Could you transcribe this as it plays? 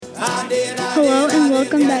Hello and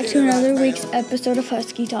welcome back to another week's episode of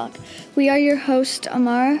Husky Talk. We are your hosts,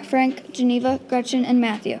 Amara, Frank, Geneva, Gretchen, and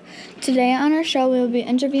Matthew. Today on our show, we will be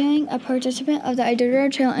interviewing a participant of the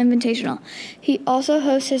Iditarod Trail Invitational. He also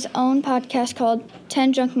hosts his own podcast called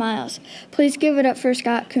 10 Junk Miles. Please give it up for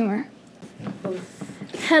Scott Coomer.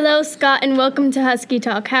 Hello, Scott, and welcome to Husky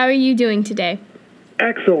Talk. How are you doing today?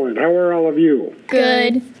 Excellent. How are all of you?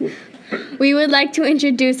 Good. We would like to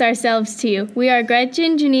introduce ourselves to you. We are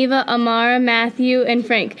Gretchen, Geneva, Amara, Matthew, and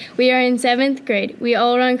Frank. We are in 7th grade. We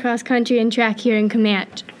all run cross country and track here in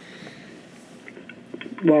Command.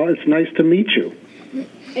 Well, it's nice to meet you.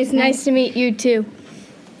 It's nice to meet you, too.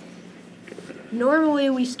 Normally,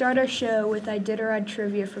 we start our show with Iditarod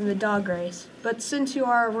trivia from the dog race, but since you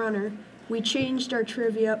are a runner, we changed our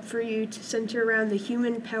trivia up for you to center around the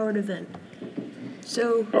human-powered event.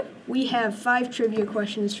 So, we have 5 trivia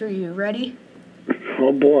questions for you. Ready?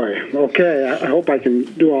 Oh, boy. Okay, I hope I can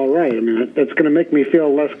do all right. I mean, that's going to make me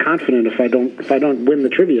feel less confident if I don't win the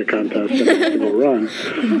trivia contest and I have to go run.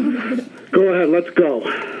 Go ahead, let's go.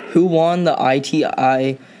 Who won the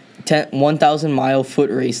ITI 1,000-mile foot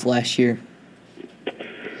race last year?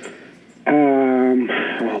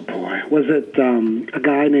 Oh, boy. Was it a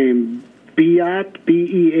guy named Beat,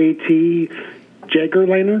 B-E-A-T,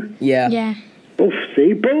 Jagerlainer? Yeah. Oh,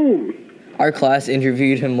 see? Boom! Our class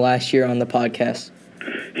interviewed him last year on the podcast.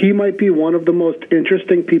 He might be one of the most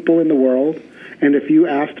interesting people in the world, and if you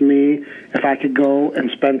asked me if I could go and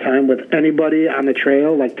spend time with anybody on the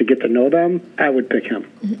trail, like to get to know them, I would pick him.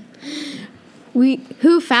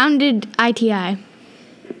 Who founded ITI?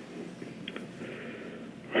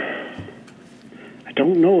 I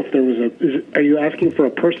don't know if there was are you asking for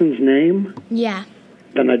a person's name? Yeah.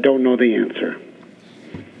 Then I don't know the answer.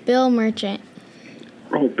 Bill Merchant.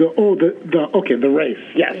 Oh, Bill. Oh, the race.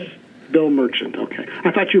 Yes, Bill Merchant. Okay,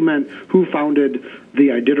 I thought you meant who founded the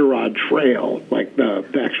Iditarod Trail, like the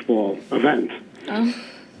actual event. Oh.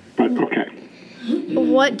 But okay.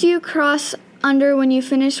 What do you cross under when you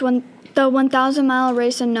finish the 1,000-mile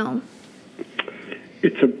race in Nome?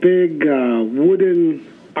 It's a big wooden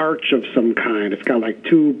arch of some kind. It's got like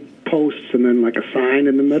 2 posts and then like a sign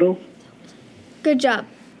in the middle. Good job.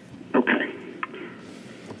 Okay.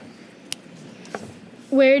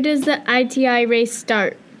 Where does the ITI race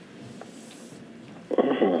start?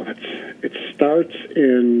 It starts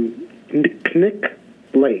in Knik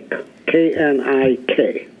Lake,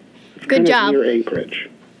 K-N-I-K. Good job. Near Anchorage.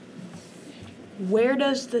 Where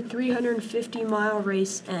does the 350-mile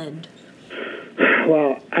race end?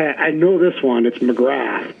 Well, I know this one. It's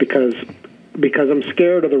McGrath because I'm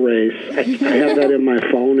scared of the race. I have that in my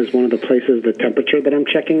phone as one of the places, the temperature that I'm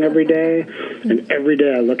checking every day. And every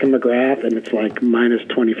day I look at McGrath, and it's like minus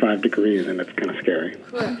 25 degrees, and it's kind of scary.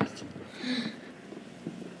 Correct.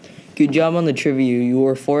 Good job on the trivia. You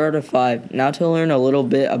were 4 out of 5. Now to learn a little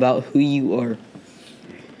bit about who you are.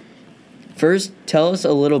 First, tell us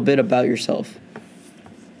a little bit about yourself.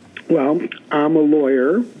 Well, I'm a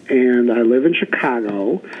lawyer, and I live in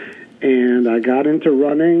Chicago, and I got into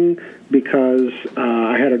running because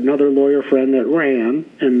I had another lawyer friend that ran,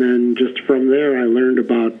 and then just from there I learned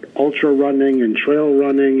about ultra running and trail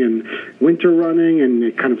running and winter running, and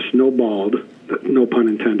it kind of snowballed, no pun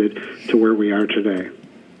intended, to where we are today.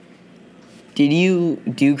 Did you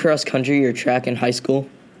do cross country or track in high school?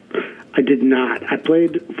 I did not. I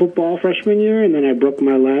played football freshman year, and then I broke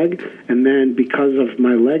my leg, and then because of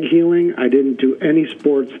my leg healing, I didn't do any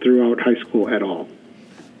sports throughout high school at all.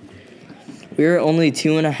 We are only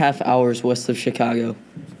 2.5 hours west of Chicago.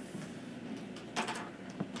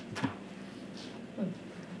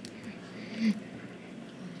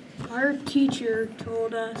 Our teacher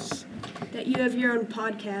told us that you have your own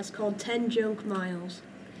podcast called 10 Junk Miles.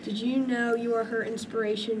 Did you know you are her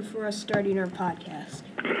inspiration for us starting our podcast?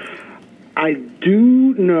 I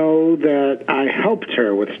do know that I helped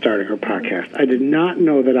her with starting her podcast. I did not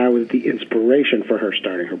know that I was the inspiration for her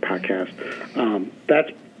starting her podcast.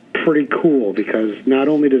 That's pretty cool because not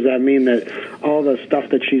only does that mean that all the stuff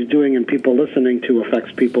that she's doing and people listening to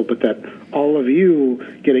affects people, but that all of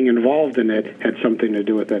you getting involved in it had something to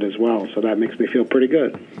do with it as well. So that makes me feel pretty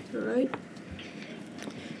good. All right.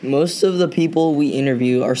 Most of the people we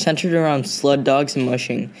interview are centered around sled dogs and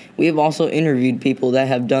mushing. We have also interviewed people that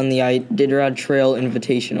have done the Iditarod Trail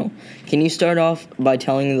Invitational. Can you start off by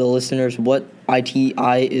telling the listeners what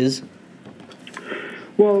ITI is?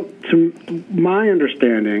 Well, to my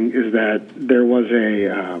understanding is that there was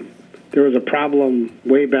a problem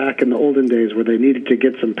way back in the olden days where they needed to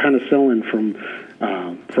get some penicillin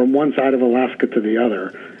from one side of Alaska to the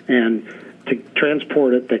other, and to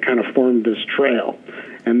transport it, they kind of formed this trail.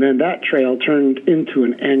 And then that trail turned into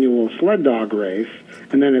an annual sled dog race.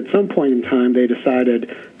 And then at some point in time, they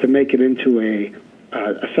decided to make it into a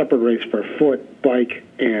separate race for foot, bike,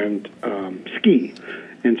 and ski.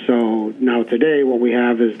 And so now today what we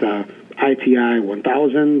have is the ITI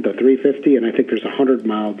 1000, the 350, and I think there's a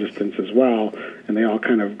 100-mile distance as well, and they all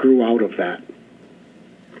kind of grew out of that.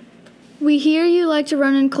 We hear you like to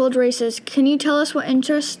run in cold races. Can you tell us what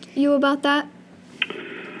interests you about that?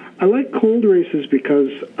 I like cold races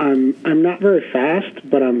because I'm not very fast,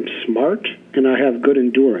 but I'm smart, and I have good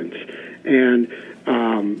endurance. And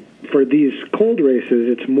for these cold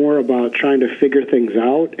races, it's more about trying to figure things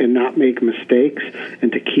out and not make mistakes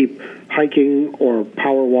and to keep hiking or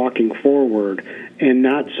power walking forward, and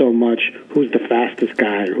not so much who's the fastest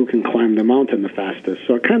guy or who can climb the mountain the fastest.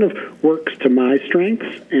 So it kind of works to my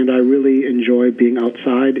strengths, and I really enjoy being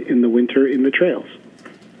outside in the winter in the trails.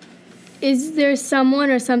 Is there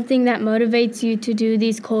someone or something that motivates you to do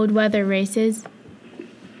these cold weather races?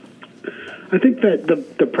 I think that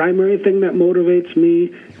the primary thing that motivates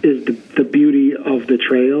me is the beauty of the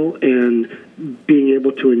trail and being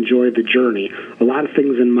able to enjoy the journey. A lot of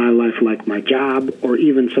things in my life, like my job or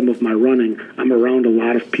even some of my running, I'm around a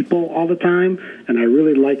lot of people all the time, and I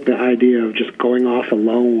really like the idea of just going off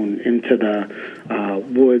alone into the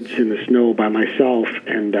woods in the snow by myself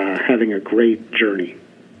and having a great journey.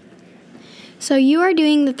 So you are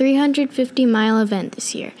doing the 350-mile event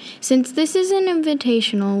this year. Since this is an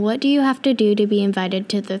invitational, what do you have to do to be invited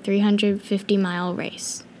to the 350-mile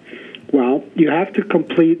race? Well, you have to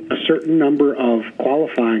complete a certain number of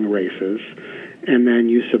qualifying races, and then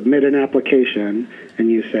you submit an application,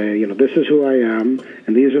 and you say, this is who I am,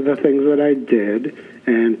 and these are the things that I did,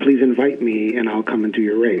 and please invite me, and I'll come and do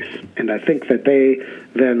your race. And I think that they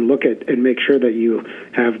then look at and make sure that you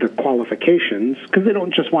have the qualifications, because they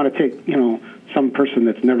don't just want to take, some person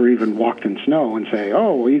that's never even walked in snow and say,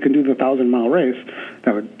 oh, well, you can do the 1,000-mile race.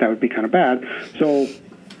 That would be kind of bad. So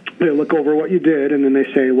they look over what you did, and then they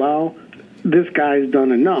say, well, this guy's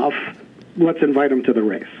done enough. Let's invite him to the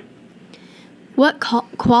race. What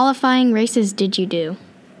qualifying races did you do?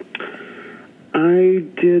 I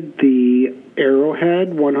did the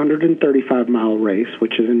Arrowhead 135-mile race,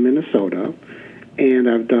 which is in Minnesota, and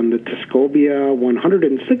I've done the Tuscobia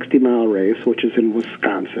 160-mile race, which is in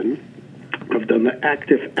Wisconsin. I've done the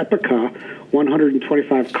Active Epica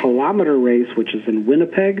 125-kilometer race, which is in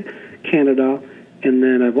Winnipeg, Canada, and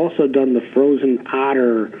then I've also done the Frozen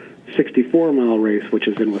Otter 64-mile race, which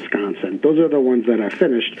is in Wisconsin. Those are the ones that I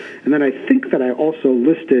finished. And then I think that I also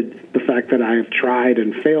listed the fact that I have tried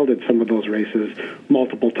and failed at some of those races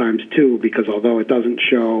multiple times too, because although it doesn't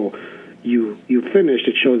show you finished,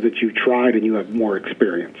 it shows that you tried and you have more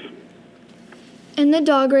experience. In the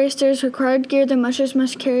dog race, there's required gear the mushers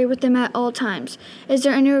must carry with them at all times. Is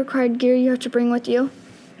there any required gear you have to bring with you?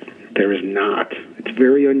 There is not. It's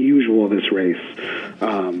very unusual, this race.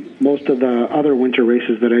 Most of the other winter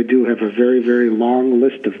races that I do have a very, very long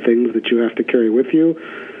list of things that you have to carry with you.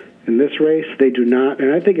 In this race, they do not,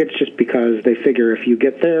 and I think it's just because they figure if you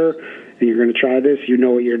get there and you're going to try this, you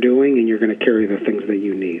know what you're doing, and you're going to carry the things that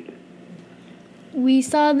you need. We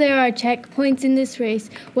saw there are checkpoints in this race.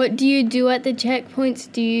 What do you do at the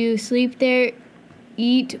checkpoints? Do you sleep there,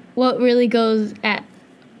 eat? What really goes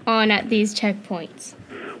on at these checkpoints?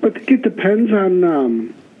 I think it depends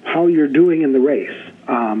on how you're doing in the race.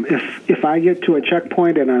 If I get to a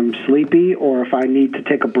checkpoint and I'm sleepy, or if I need to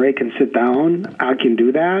take a break and sit down, I can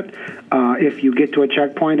do that. If you get to a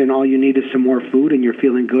checkpoint and all you need is some more food and you're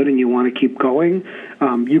feeling good and you want to keep going,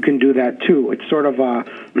 you can do that too. It's sort of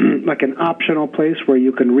like an optional place where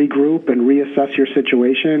you can regroup and reassess your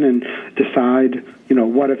situation and decide,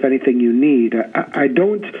 what, if anything, you need. I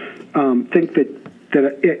don't think that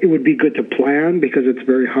it would be good to plan, because it's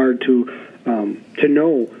very hard to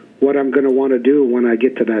know what I'm going to want to do when I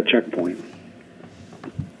get to that checkpoint.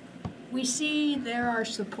 We see there are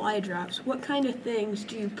supply drops. What kind of things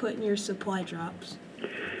do you put in your supply drops?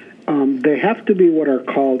 They have to be what are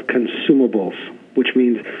called consumables, which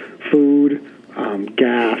means food,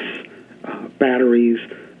 gas, batteries,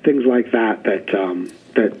 things like that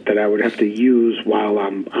I would have to use while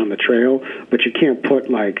I'm on the trail. But you can't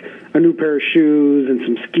put like a new pair of shoes and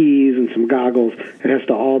some skis and some goggles. It has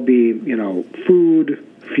to all be, food,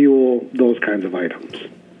 fuel, those kinds of items.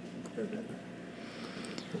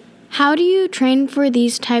 How do you train for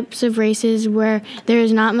these types of races where there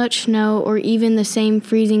is not much snow or even the same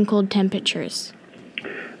freezing cold temperatures?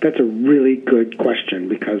 That's a really good question,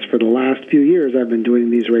 because for the last few years I've been doing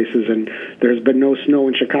these races, and there's been no snow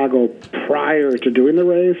in Chicago prior to doing the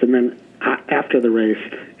race, and then after the race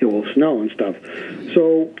it will snow and stuff.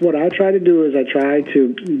 So what I try to do is I try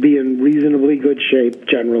to be in reasonably good shape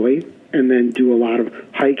generally, and then do a lot of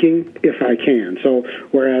hiking if I can. So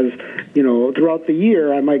whereas, throughout the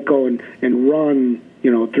year I might go and run,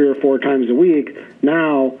 3 or 4 times a week,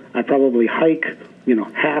 now I probably hike,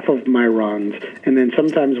 half of my runs, and then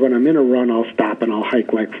sometimes when I'm in a run I'll stop and I'll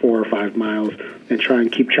hike like 4 or 5 miles and try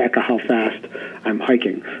and keep track of how fast I'm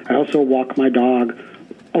hiking. I also walk my dog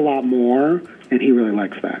a lot more, and he really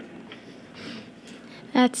likes that.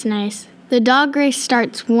 That's nice. The dog race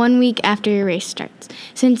starts 1 week after your race starts.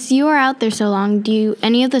 Since you are out there so long, do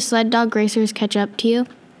any of the sled dog racers catch up to you?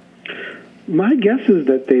 My guess is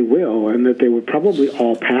that they will, and that they would probably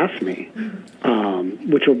all pass me,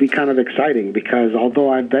 which will be kind of exciting because although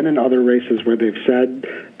I've been in other races where they've said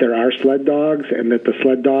there are sled dogs and that the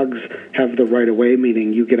sled dogs have the right of way,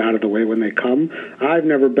 meaning you get out of the way when they come, I've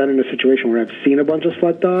never been in a situation where I've seen a bunch of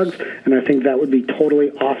sled dogs, and I think that would be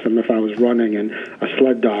totally awesome if I was running and a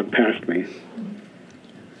sled dog passed me.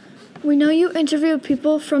 We know you interview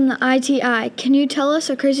people from the ITI. Can you tell us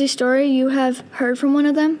a crazy story you have heard from one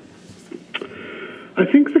of them? I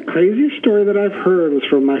think the craziest story that I've heard was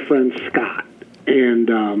from my friend Scott. And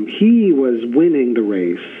he was winning the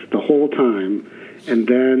race the whole time. And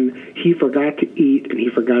then he forgot to eat, and he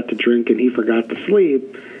forgot to drink, and he forgot to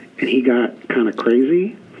sleep. And he got kind of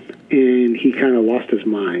crazy, and he kind of lost his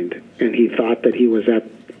mind. And he thought that he was at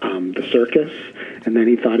the circus, and then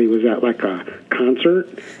he thought he was at like a concert,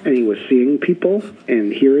 and he was seeing people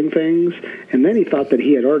and hearing things. And then he thought that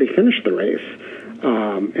he had already finished the race.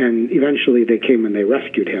 And eventually they came and they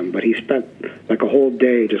rescued him, but he spent like a whole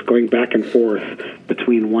day just going back and forth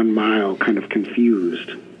between 1 mile, kind of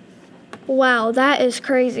confused. Wow, that is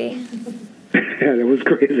crazy. Yeah, it was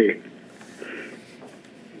crazy.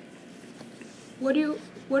 What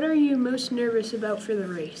are you most nervous about for the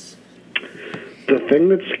race? The thing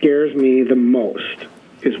that scares me the most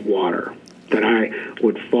is water. That I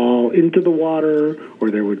would fall into the water,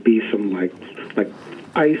 or there would be some like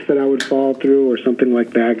ice that I would fall through or something like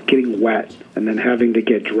that, getting wet and then having to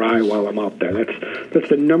get dry while I'm out there. That's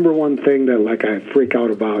the number one thing that like I freak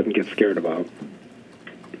out about and get scared about.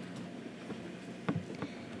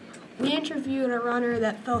 We interviewed a runner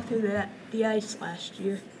that fell through the ice last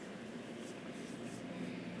year.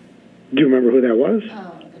 Do you remember who that was?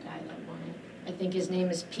 Oh, the guy that won it. I think his name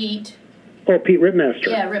is Pete. Oh, Pete Ripmaster.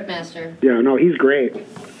 Yeah, Ripmaster. Yeah, no, he's great.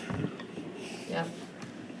 Yeah.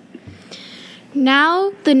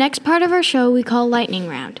 Now, the next part of our show we call Lightning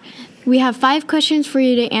Round. We have 5 questions for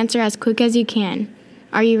you to answer as quick as you can.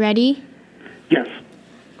 Are you ready? Yes.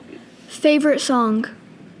 Favorite song?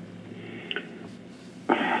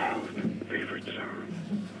 Favorite song.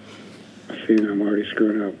 See, I'm already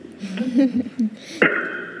screwing up.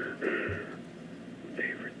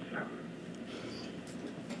 Favorite song.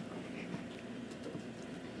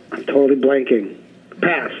 I'm totally blanking.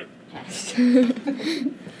 Pass.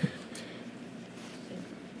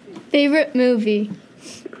 Favorite movie?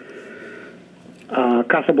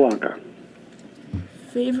 Casablanca.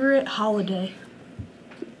 Favorite holiday?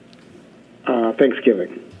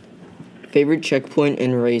 Thanksgiving. Favorite checkpoint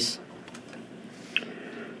in race?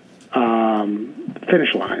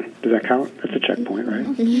 Finish line. Does that count? That's a checkpoint,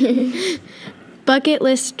 right? Bucket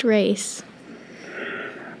list race?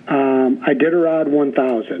 Iditarod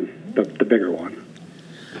 1000, the bigger one.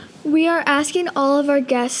 We are asking all of our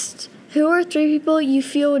guests, who are 3 people you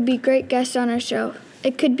feel would be great guests on our show?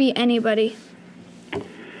 It could be anybody.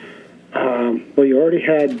 Well, you already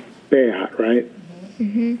had Beat, right?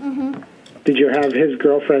 Mm-hmm. Did you have his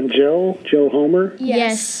girlfriend Jill Homer?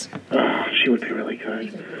 Yes. Oh, she would be really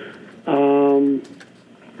good.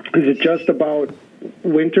 Is it just about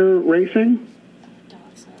winter racing?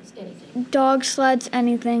 Dog sleds, anything. Dog sleds,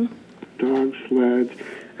 anything. Dog sleds,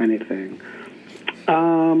 anything.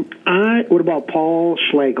 What about Paul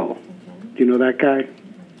Schlegel? Do you know that guy?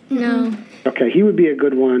 No. Okay, he would be a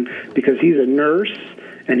good one because he's a nurse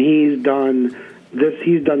and he's done the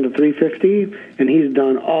 350 and he's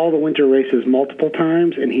done all the winter races multiple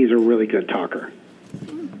times and he's a really good talker.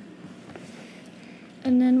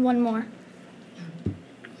 And then one more.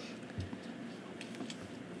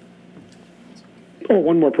 Oh,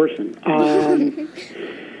 one more person.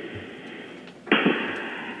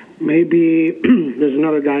 Maybe there's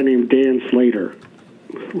another guy named Dan Slater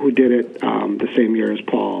who did it the same year as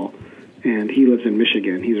Paul, and he lives in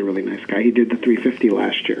Michigan. He's a really nice guy. He did the 350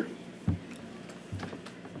 last year.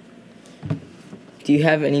 Do you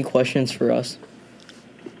have any questions for us?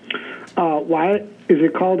 Why is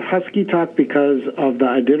it called Husky Talk? Because of the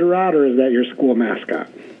Iditarod, or is that your school mascot?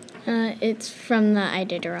 It's from the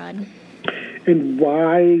Iditarod. And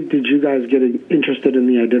why did you guys get interested in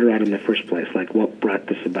the Iditarod in the first place? Like, what brought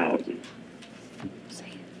this about?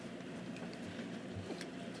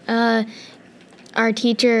 Our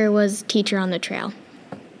teacher was teacher on the trail.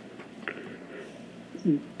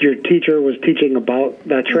 Your teacher was teaching about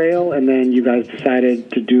that trail, and then you guys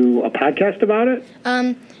decided to do a podcast about it?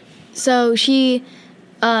 So she,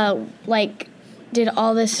 did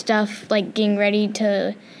all this stuff, getting ready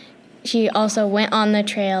to. She also went on the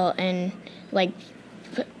trail and,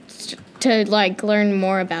 learn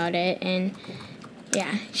more about it. And,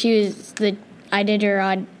 yeah, she was the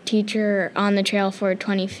Iditarod teacher on the trail for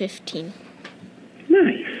 2015.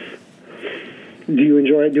 Nice. Do you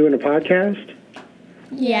enjoy doing a podcast?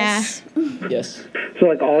 Yes. Yes. So,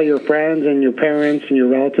 like, all your friends and your parents and your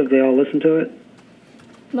relatives, they all listen to it?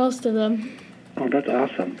 Most of them. Oh, that's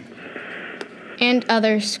awesome. And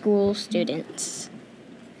other school students.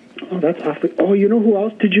 Oh, that's awfully... Oh, you know who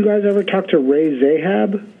else? Did you guys ever talk to Ray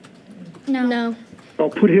Zahab? No. Oh,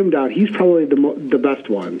 put him down. He's probably the best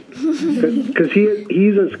one. Because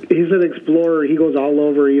he's an explorer. He goes all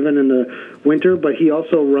over, even in the winter, but he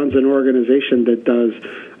also runs an organization that does...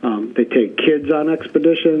 they take kids on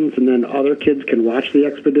expeditions, and then other kids can watch the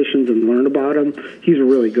expeditions and learn about them. He's a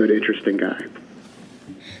really good, interesting guy.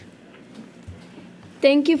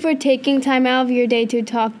 Thank you for taking time out of your day to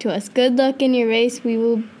talk to us. Good luck in your race. We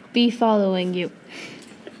will be following you.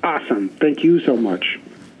 Awesome. Thank you so much.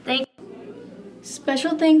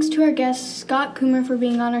 Special thanks to our guest, Scott Coomer, for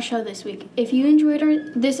being on our show this week. If you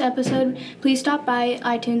enjoyed this episode, please stop by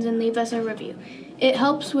iTunes and leave us a review. It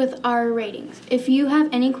helps with our ratings. If you have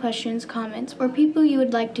any questions, comments, or people you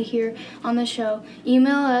would like to hear on the show,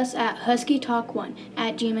 email us at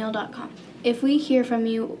huskytalk1@gmail.com. If we hear from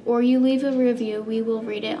you or you leave a review, we will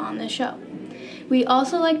read it on the show. We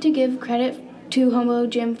also like to give credit to Homo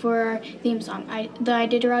Jim for our theme song, the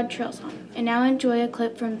Iditarod Trail song. And now enjoy a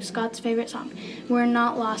clip from Scott's favorite song, We're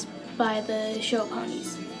Not Lost by the Show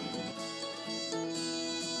Ponies.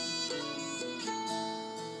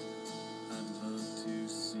 I'd love to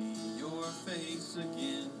see your face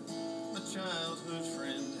again, my childhood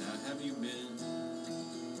friend, how have you been?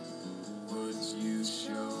 Would you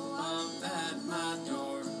show up at my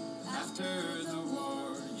door after the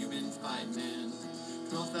war you've been fighting in?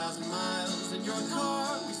 12,000 miles in your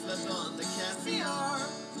car, we slept on the Caviar.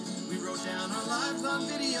 We wrote down our lives on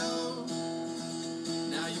video.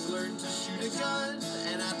 Now you've learned to shoot a gun,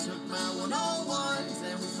 and I took my 101s,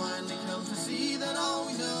 and we finally come to see that all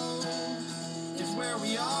we know is where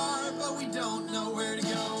we are.